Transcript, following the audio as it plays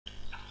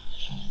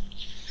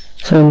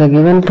So in the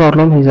given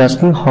problem he is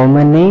asking how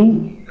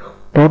many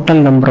total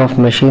number of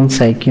machine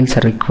cycles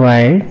are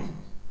required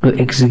to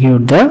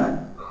execute the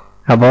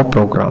above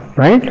program,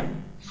 right?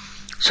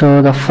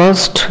 So the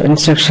first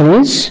instruction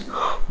is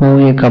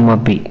move A comma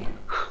B.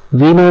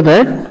 We know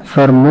that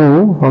for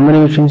move, how many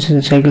machine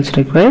cycles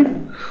required?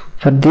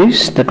 For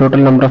this, the total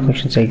number of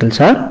machine cycles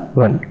are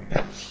 1.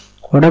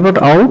 What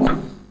about out?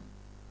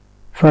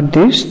 For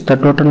this, the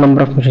total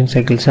number of machine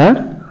cycles are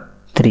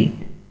 3.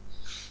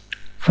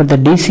 For the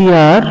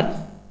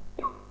DCR,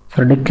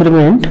 for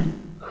decrement,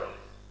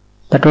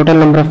 the total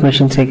number of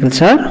machine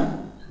cycles are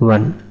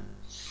 1.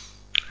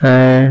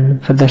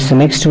 And for this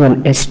next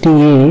one,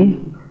 STA,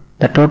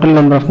 the total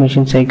number of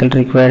machine cycles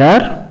required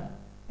are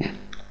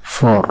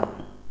 4.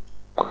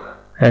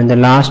 And the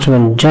last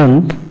one,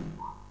 jump,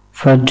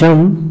 for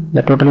jump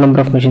the total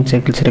number of machine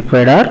cycles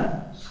required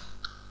are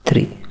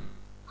 3.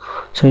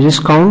 So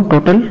just count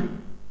total.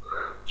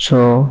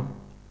 So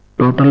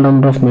total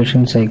number of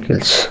machine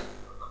cycles,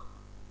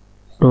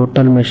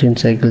 total machine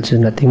cycles is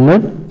nothing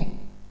but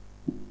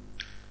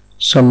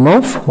sum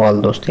of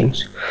all those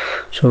things.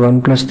 So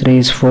 1 plus 3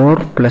 is 4,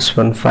 plus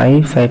 1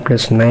 5, 5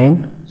 plus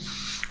 9,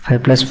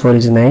 5 plus 4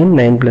 is 9,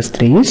 9 plus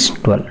 3 is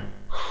 12.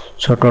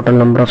 So total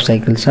number of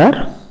cycles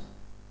are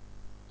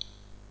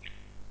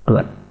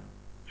 12.